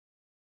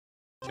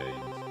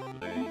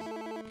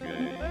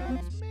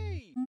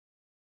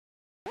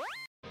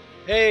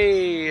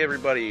Hey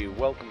everybody,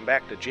 welcome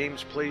back to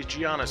James Plays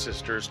Giana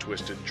Sisters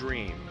Twisted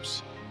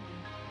Dreams.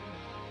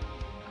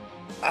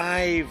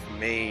 I've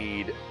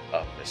made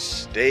a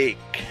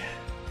mistake.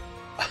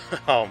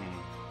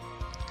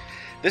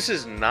 This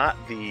is not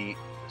the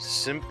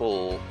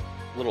simple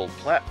little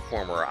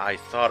platformer I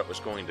thought it was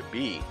going to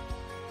be.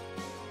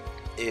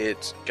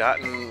 It's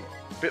gotten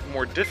a bit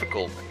more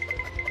difficult,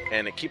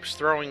 and it keeps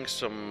throwing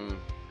some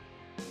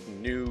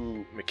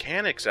new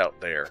mechanics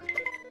out there.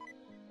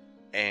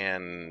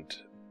 And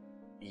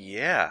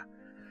yeah,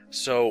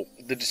 so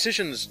the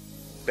decision's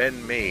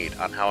been made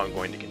on how I'm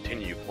going to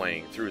continue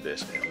playing through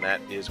this, and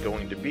that is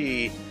going to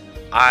be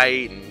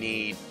I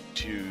need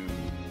to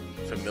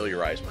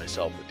familiarize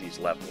myself with these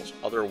levels.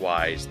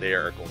 Otherwise, they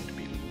are going to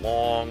be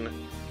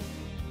long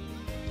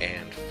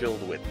and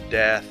filled with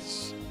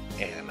deaths,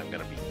 and I'm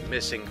going to be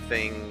missing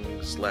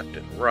things left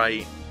and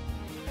right.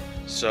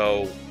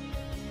 So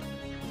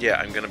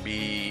yeah, I'm going to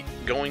be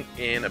going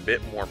in a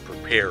bit more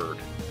prepared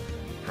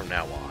from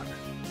now on.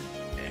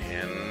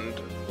 And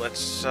let's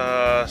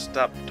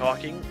stop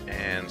talking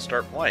and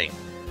start playing.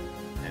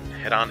 And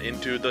head on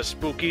into the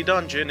spooky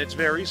dungeon. It's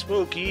very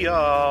spooky.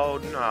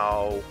 Oh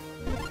no.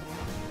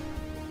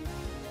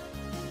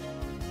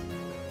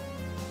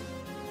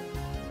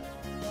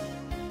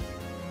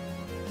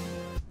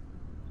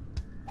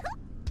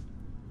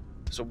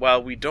 So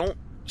while we don't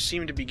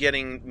seem to be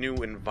getting new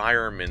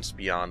environments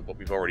beyond what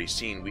we've already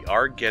seen, we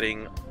are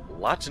getting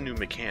lots of new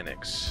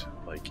mechanics,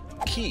 like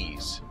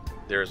keys.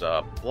 There's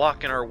a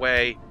block in our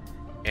way,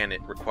 and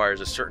it requires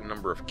a certain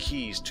number of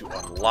keys to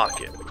unlock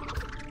it.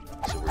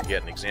 So we're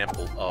getting an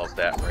example of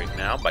that right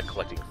now by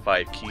collecting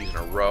 5 keys in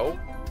a row.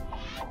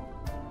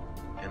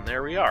 And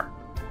there we are.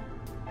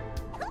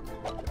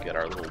 Get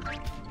our little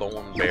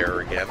bone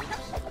bear again.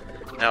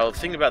 Now, the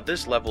thing about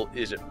this level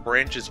is it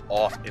branches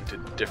off into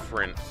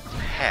different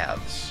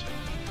paths.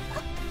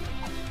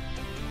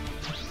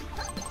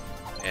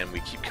 And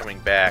we keep coming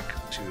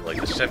back to like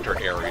the center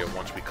area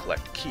once we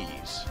collect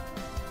keys.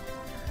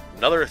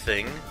 Another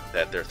thing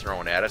that they're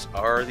throwing at us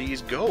are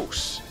these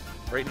ghosts.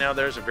 Right now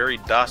there's a very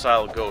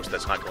docile ghost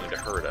that's not going to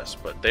hurt us,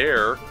 but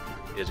there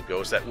is a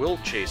ghost that will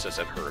chase us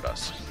and hurt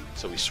us.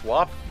 So we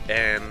swap,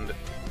 and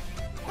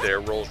their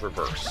roles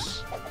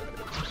reverse.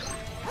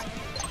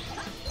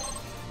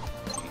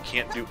 You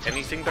can't do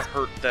anything to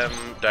hurt them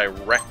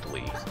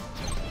directly,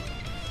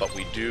 but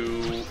we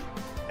do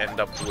end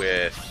up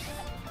with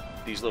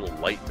these little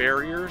light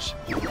barriers,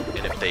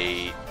 and if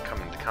they come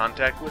into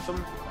contact with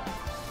them,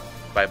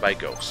 bye-bye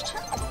ghost.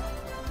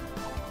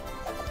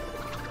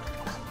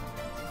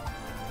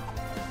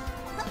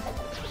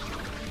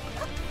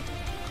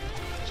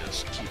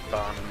 Just keep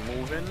on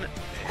moving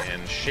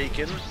and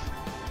shaking,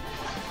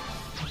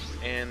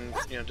 and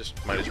you know,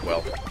 just might as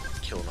well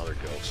kill another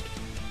ghost.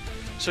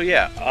 So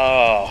yeah,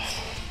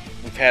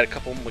 we've had a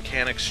couple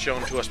mechanics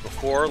shown to us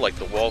before, like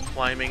the wall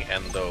climbing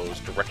and those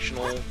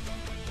directional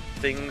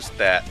things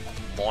that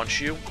launch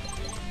you.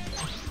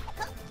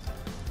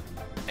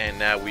 And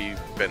now we've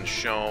been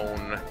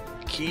shown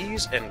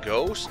keys and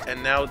ghosts,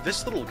 and now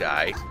this little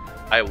guy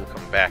I will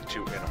come back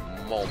to in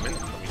a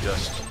moment. Let me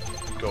just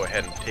go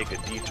ahead and take a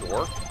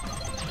detour.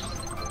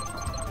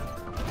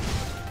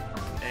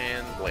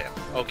 And blam.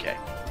 Okay.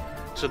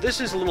 So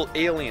this is a little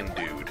alien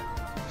dude,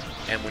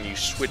 and when you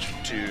switch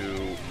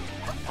to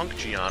Punk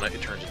Giana,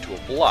 it turns into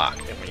a block,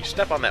 and when you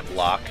step on that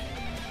block,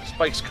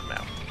 spikes come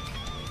out.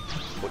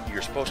 What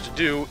you're supposed to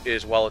do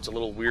is, while it's a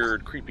little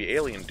weird, creepy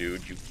alien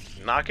dude, you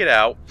knock it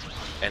out,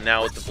 and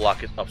now the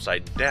block is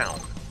upside down,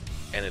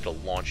 and it'll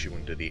launch you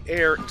into the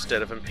air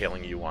instead of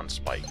impaling you on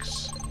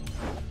spikes.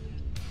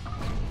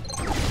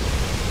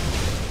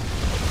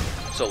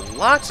 So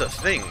lots of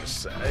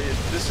things.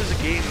 This is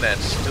a game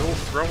that's still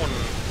throwing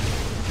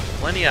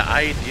plenty of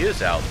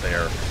ideas out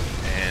there,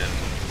 and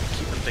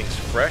keeping things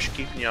fresh,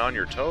 keeping you on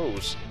your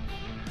toes.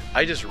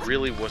 I just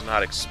really was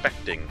not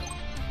expecting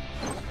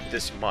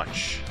this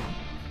much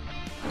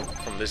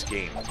from this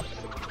game.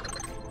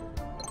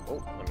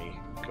 Oh, let me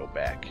go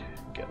back,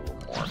 get a little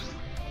more.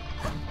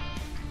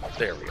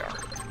 There we are.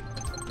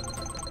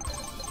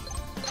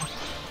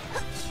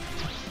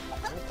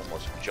 Oh,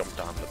 almost jumped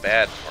on the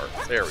bad part.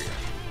 There we are.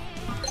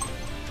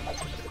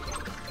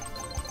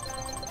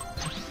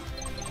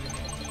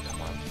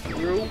 Come on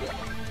through.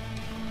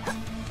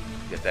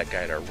 Get that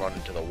guy to run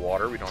into the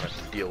water. We don't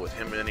have to deal with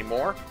him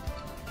anymore.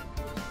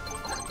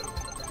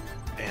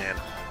 And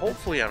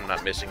hopefully I'm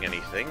not missing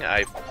anything.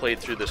 I've played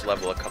through this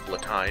level a couple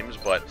of times,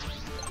 but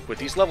with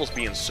these levels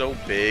being so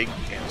big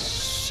and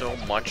so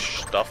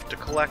much stuff to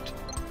collect,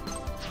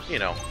 you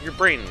know, your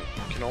brain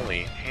can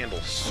only handle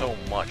so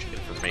much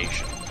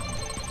information.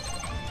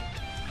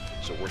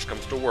 So worst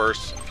comes to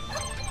worst,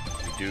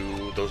 we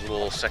do those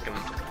little second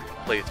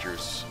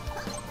playthroughs.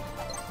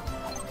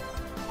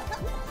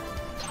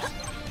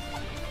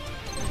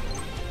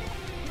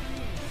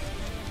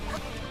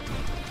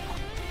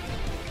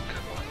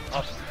 Come on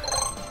up.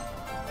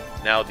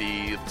 Now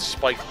the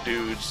spike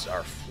dudes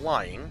are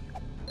flying.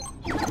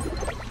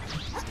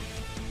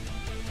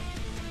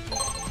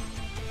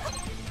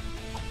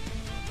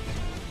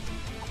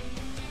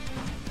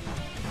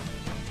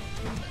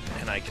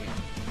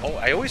 Oh,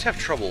 I always have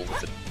trouble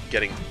with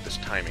getting this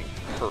timing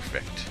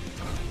perfect.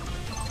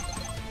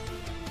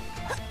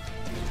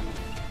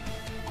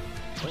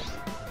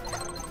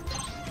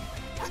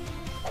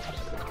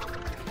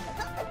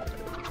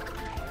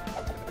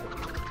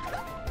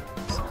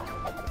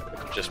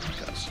 Just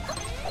because.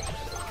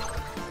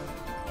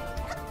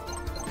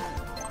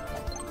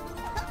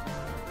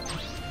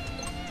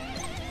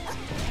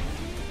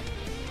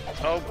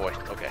 Oh boy,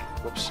 okay,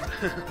 whoops.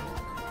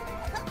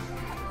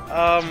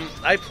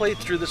 I played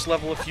through this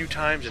level a few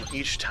times, and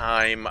each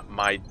time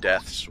my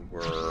deaths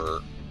were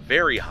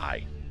very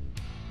high.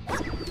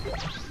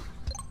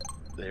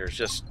 There's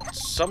just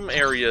some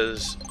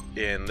areas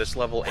in this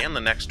level and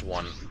the next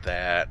one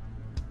that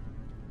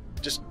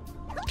just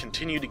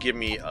continue to give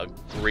me a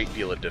great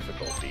deal of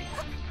difficulty.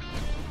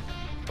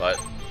 But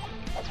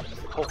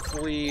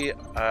hopefully,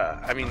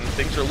 I mean,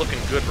 things are looking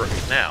good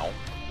right now.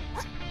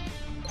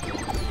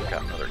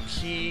 Got another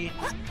key.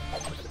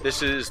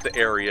 This is the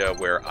area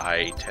where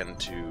I tend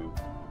to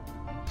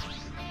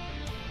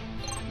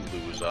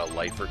lose a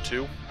life or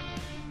two.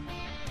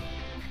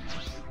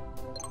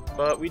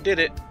 But we did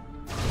it.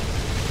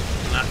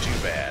 Not too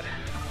bad.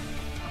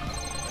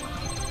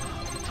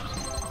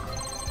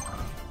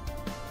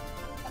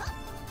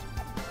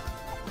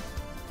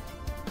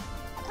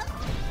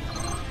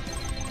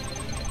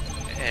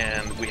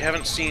 And we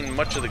haven't seen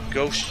much of the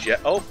ghost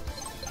yet. Oh!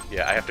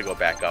 Yeah, I have to go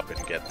back up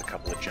and get the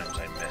couple of gems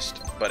I missed.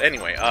 But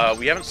anyway,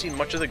 we haven't seen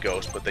much of the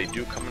ghosts, but they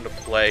do come into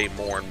play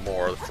more and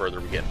more the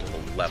further we get into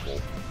the level.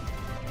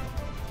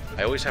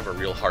 I always have a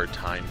real hard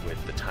time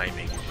with the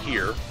timing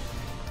here,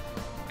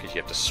 because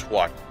you have to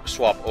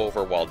swap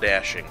over while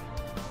dashing.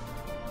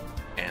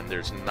 And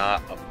there's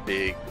not a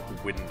big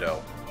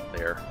window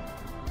there.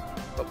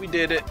 But we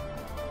did it.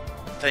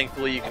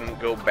 Thankfully, you can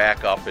go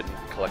back up and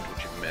collect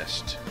what you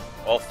missed.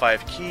 All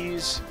 5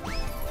 keys.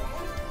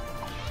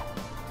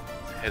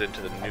 Head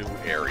into the new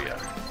area.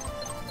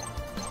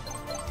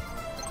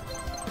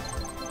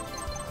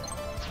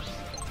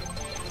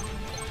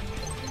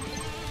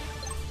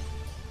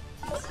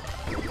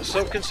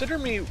 So consider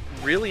me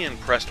really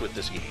impressed with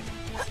this game.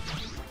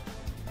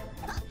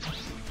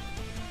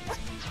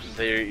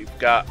 They've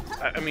got,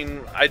 I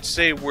mean, I'd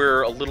say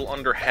we're a little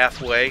under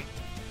halfway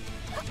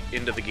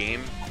into the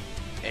game,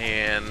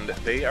 and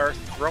they are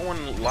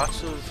throwing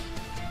lots of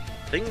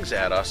things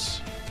at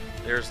us.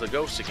 There's the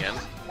ghost again.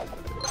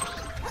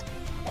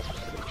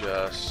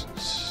 Just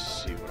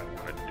see what I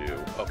want to do.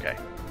 Okay.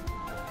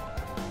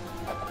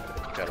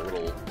 Got a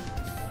little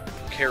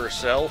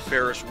carousel,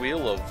 Ferris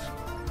wheel of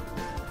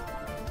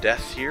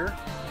death here.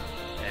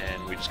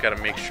 And we just got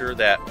to make sure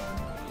that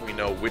we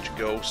know which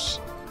ghosts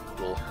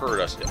will hurt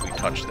us if we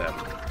touch them,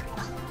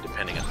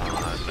 depending on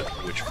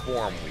which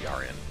form we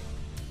are in.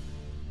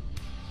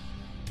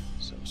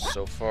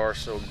 So far,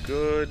 so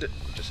good.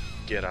 Just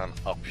get on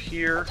up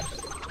here.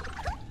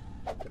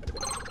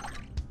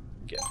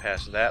 Get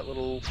past that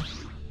little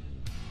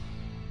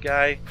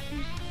guy.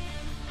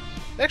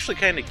 Actually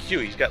kind of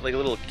cute. He's got like a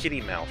little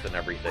kitty mouth and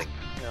everything.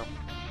 You know.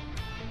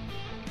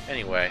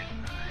 Anyway,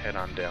 head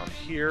on down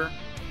here.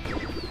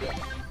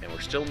 And we're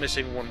still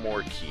missing one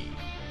more key.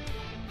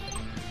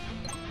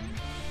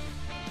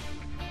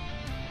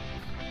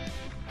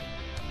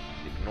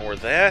 Ignore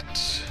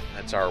that.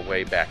 That's our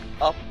way back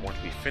up once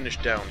we finish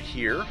down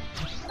here.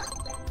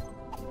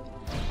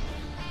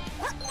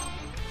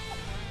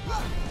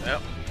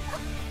 Yep.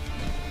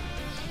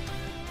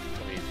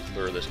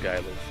 Lure this guy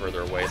a little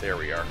further away. There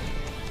we are.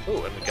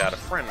 Ooh, and we got a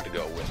friend to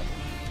go with him.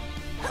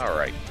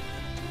 Alright.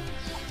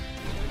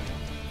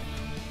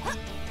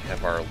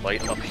 Have our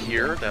light up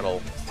here.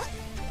 That'll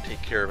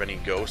take care of any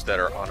ghosts that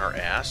are on our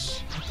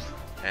ass.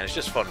 And it's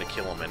just fun to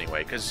kill them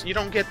anyway, because you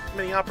don't get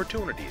many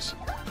opportunities.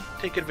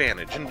 Take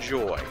advantage.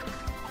 Enjoy.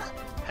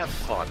 Have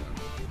fun.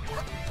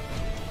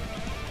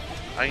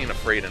 I ain't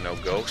afraid of no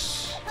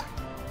ghosts.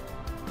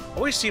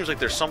 Always seems like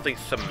there's something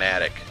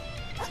thematic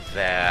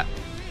that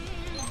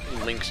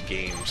links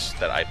games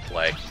that I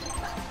play.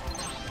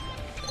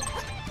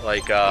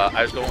 Like,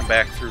 I was going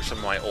back through some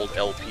of my old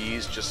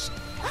LPs, just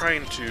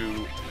trying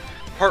to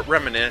part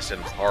reminisce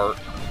and part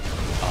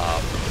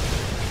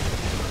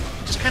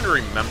just kind of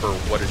remember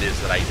what it is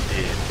that I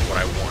did, what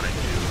I want to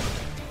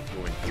do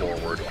moving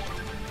forward.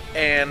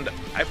 And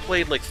I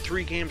played like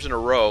 3 games in a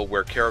row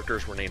where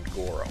characters were named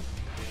Goro.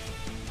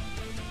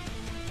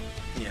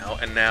 You know,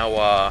 and now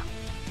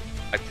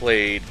I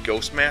played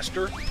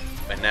Ghostmaster,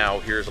 and now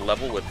here's a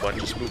level with a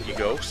bunch of spooky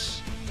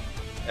ghosts.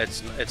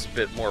 It's a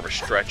bit more of a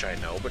stretch, I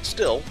know, but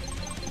still.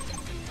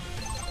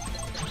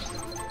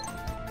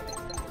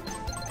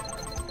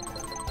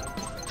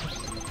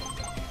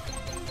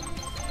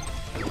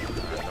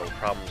 No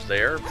problems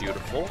there.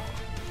 Beautiful.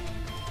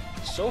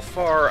 So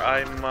far,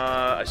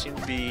 I seem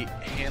to be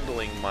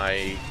handling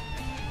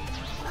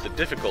the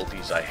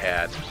difficulties I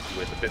had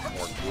with a bit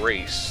more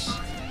grace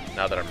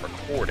now that I'm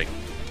recording.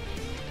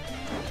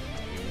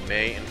 You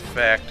may, in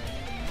fact,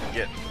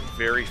 get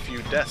very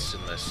few deaths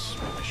in this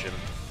mission.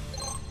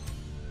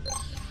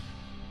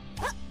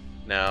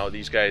 Now,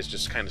 these guys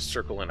just kind of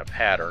circle in a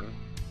pattern.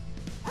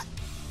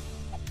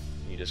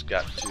 You just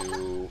got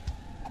to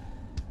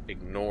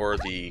ignore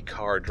the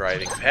car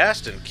driving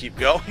past and keep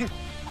going.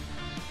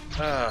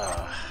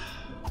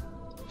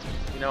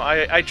 You know,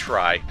 I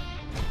try.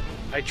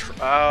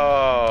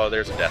 Oh,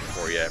 there's a death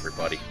for you,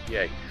 everybody.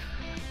 Yay.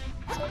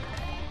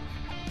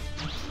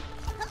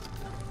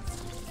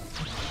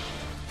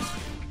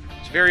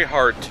 It's very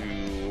hard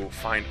to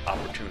find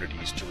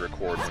opportunities to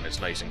record when it's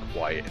nice and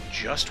quiet. And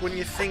just when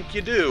you think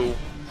you do...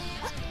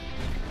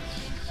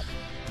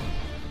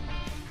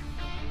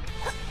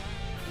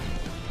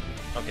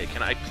 Okay,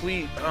 can I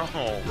please...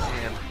 Oh,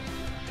 man.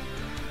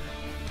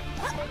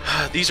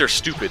 These are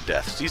stupid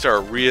deaths. These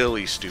are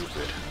really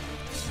stupid.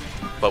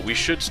 But we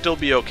should still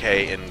be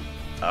okay in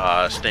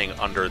staying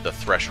under the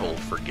threshold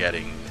for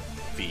getting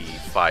the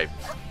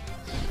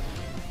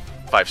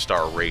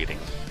five-star rating.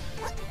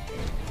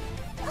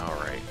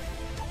 Alright.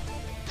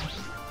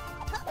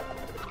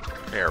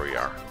 There we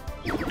are.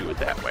 We'll do it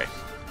that way.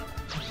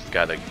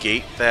 Got a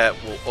gate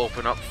that will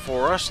open up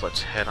for us.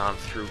 Let's head on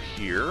through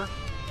here.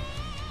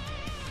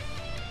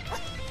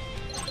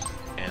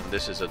 And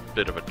this is a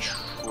bit of a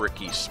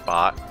tricky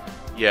spot.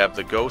 You have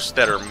the ghosts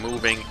that are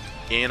moving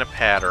in a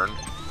pattern,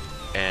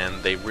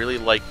 and they really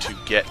like to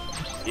get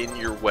in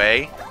your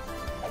way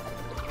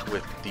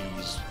with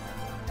these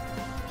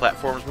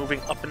platforms moving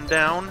up and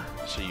down.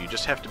 So you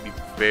just have to be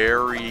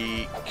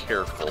very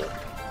careful.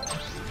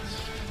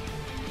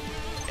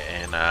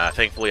 And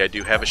thankfully I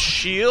do have a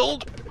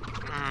shield.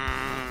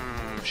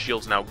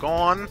 Shield's now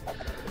gone.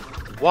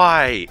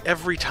 Why?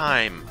 Every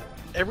time.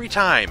 Every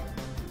time.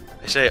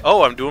 I say,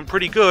 oh, I'm doing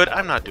pretty good.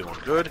 I'm not doing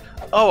good.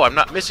 Oh, I'm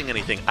not missing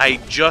anything. I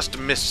just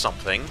missed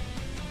something.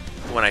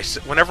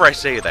 Whenever I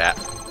say that,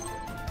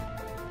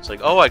 it's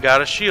like, oh, I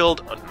got a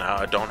shield. Now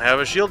I don't have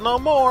a shield no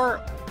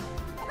more.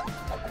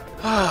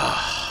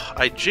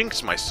 I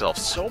jinx myself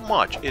so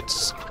much.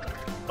 It's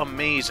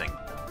amazing.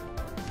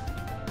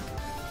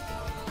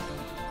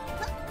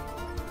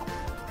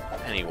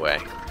 Anyway,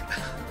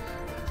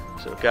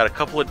 so we've got a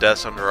couple of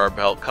deaths under our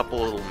belt, a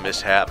couple of little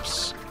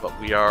mishaps, but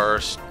we are...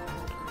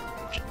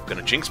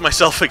 gonna jinx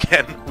myself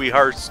again. We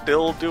are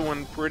still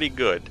doing pretty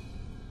good.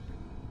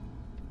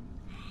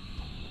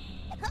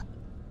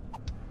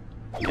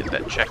 Get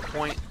that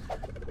checkpoint,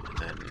 and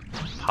then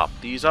pop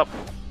these up.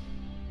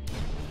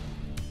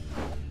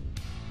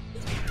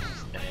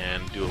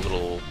 And do a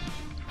little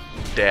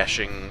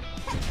dashing,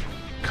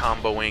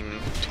 comboing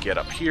to get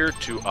up here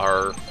to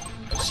our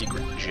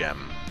secret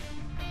gem.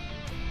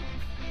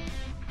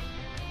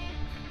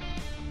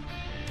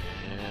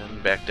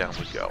 And back down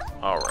we go.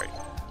 Alright.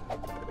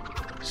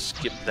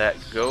 Skip that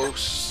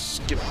ghost.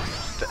 Skip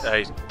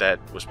that.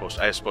 I was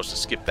supposed to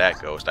skip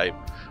that ghost. I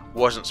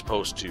wasn't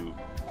supposed to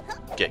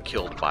get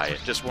killed by it.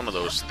 Just one of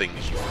those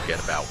things you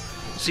forget about.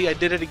 See, I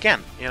did it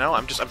again. You know,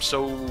 I'm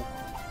so...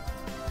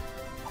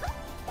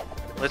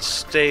 Let's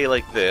stay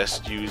like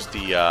this. Use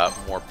the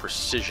more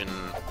precision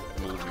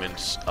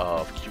movements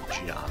of cute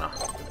Giana.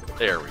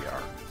 There we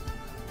are.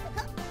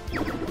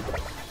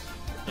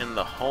 In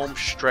the home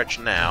stretch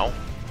now.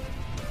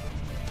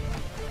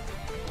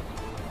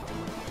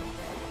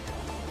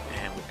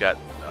 Got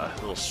a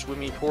little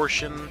swimmy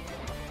portion.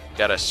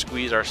 Gotta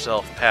squeeze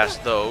ourselves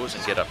past those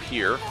and get up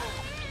here.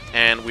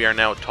 And we are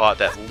now taught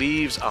that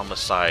leaves on the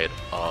side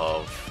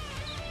of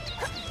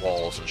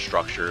walls and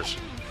structures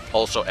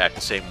also act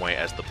the same way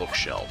as the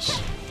bookshelves.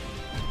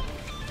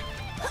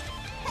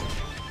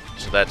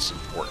 So that's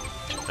important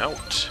to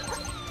note.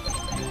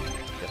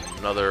 Get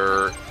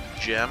another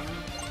gem.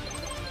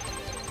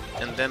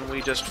 And then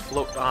we just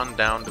float on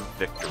down to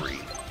victory.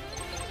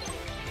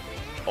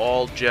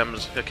 All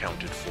gems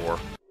accounted for.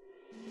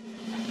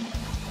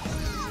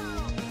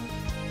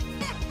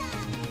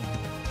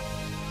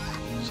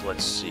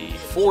 Let's see,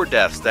 4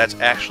 deaths. That's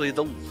actually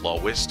the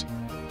lowest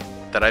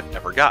that I've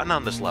ever gotten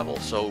on this level,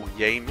 so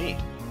yay me.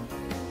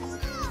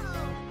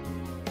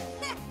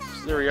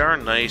 So there we are,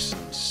 nice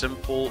and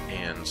simple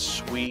and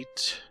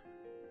sweet.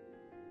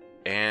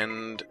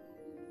 And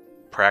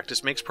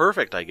practice makes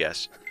perfect, I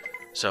guess.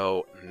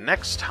 So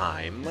next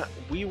time,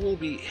 we will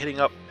be hitting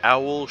up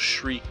Owl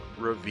Shriek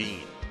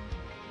Ravine.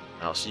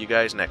 I'll see you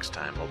guys next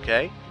time,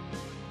 okay?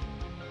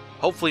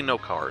 Hopefully no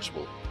cars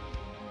will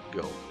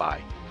go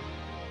by.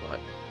 But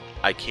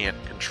I can't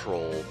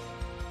control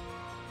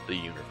the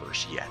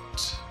universe yet.